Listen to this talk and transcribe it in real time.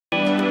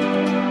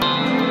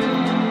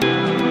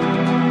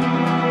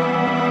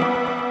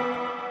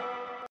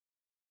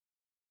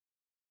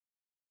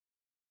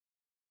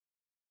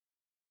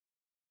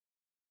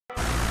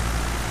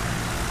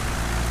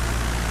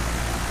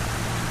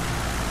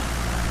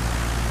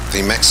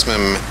The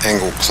maximum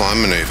angle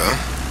climb manoeuvre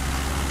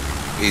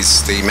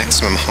is the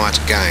maximum height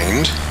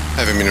gained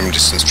over minimum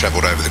distance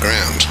travelled over the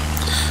ground.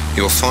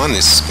 You will find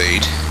this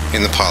speed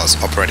in the pilot's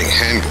operating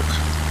handbook.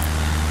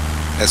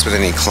 As with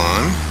any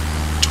climb,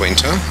 to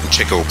enter,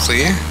 check all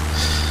clear,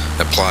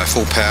 apply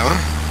full power,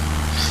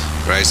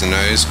 raise the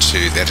nose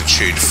to the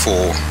attitude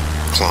 4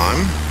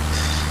 climb.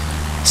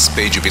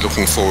 Speed you'll be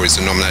looking for is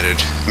the nominated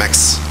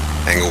max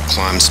angle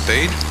climb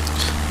speed.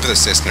 For the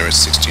Cessna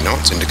it's 60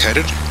 knots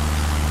indicated,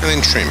 and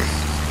then trim.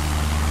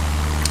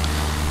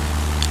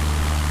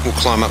 We'll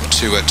climb up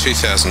to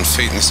 2,000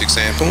 feet in this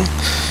example.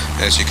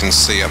 As you can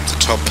see up the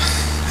top,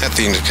 at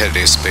the indicated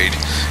airspeed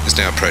is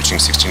now approaching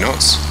 60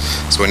 knots,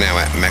 so we're now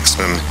at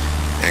maximum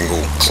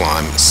angle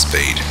climb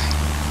speed.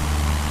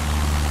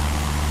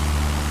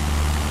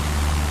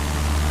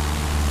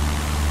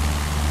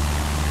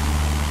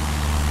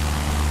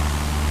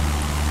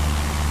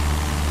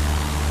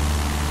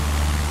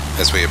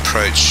 As we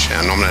approach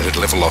our nominated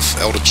level of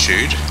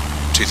altitude,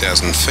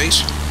 2,000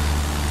 feet,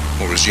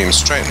 we'll resume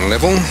straight and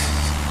level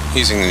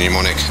using the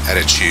mnemonic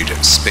attitude,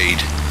 speed,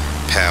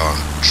 power,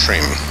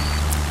 trim,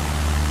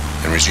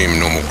 and resume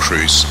normal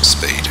cruise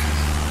speed.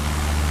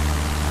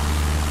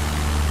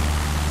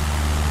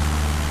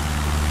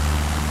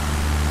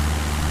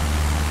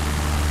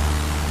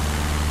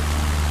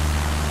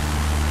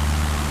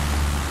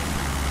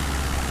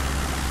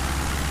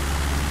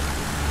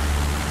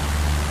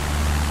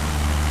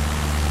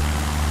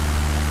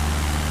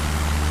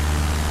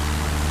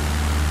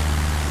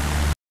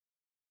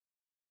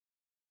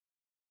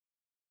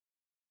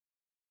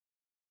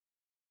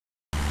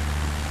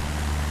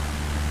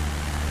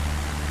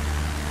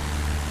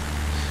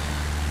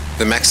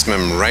 The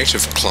maximum rate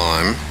of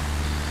climb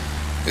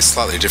is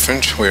slightly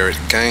different, where it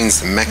gains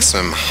the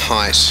maximum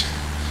height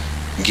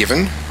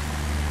given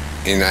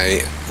in a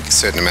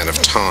certain amount of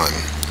time.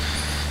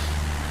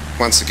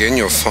 Once again,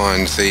 you'll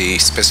find the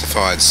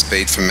specified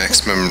speed for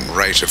maximum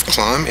rate of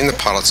climb in the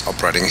pilot's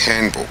operating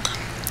handbook.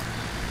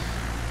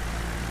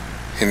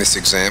 In this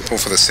example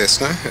for the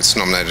Cessna, it's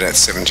nominated at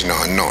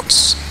 79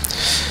 knots.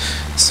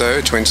 So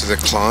to enter the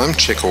climb,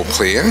 check all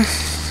clear,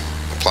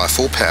 apply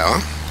full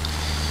power,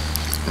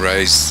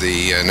 raise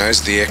the nose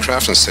of the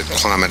aircraft and set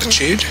climb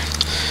attitude.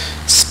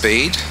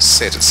 Speed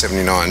set at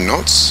 79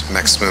 knots,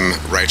 maximum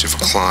rate of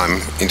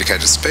climb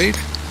indicated speed,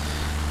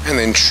 and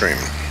then trim.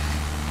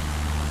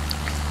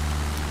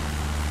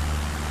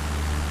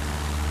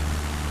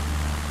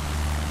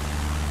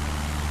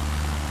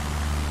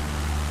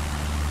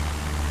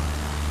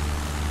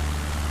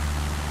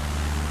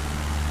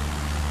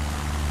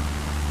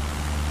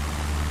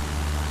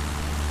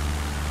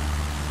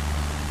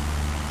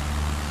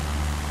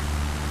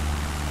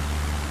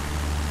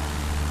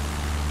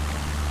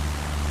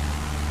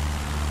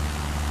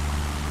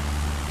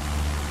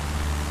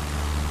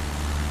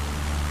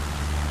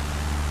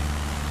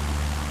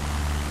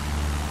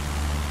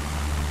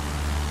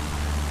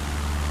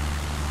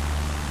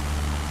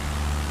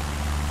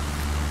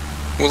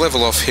 We'll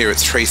level off here at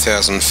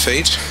 3,000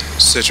 feet,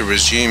 so to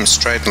resume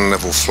straight and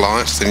level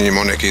flight, the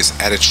mnemonic is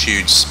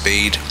attitude,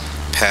 speed,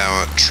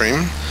 power,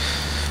 trim.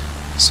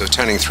 So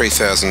attaining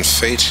 3,000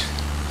 feet,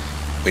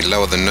 we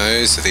lower the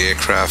nose of the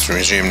aircraft and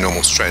resume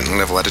normal straight and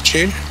level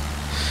attitude.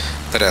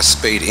 Let our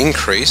speed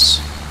increase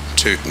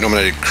to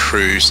nominated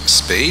cruise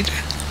speed.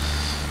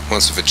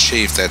 Once we've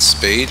achieved that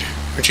speed,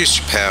 reduce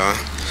your power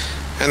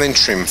and then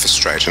trim for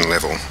straight and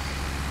level.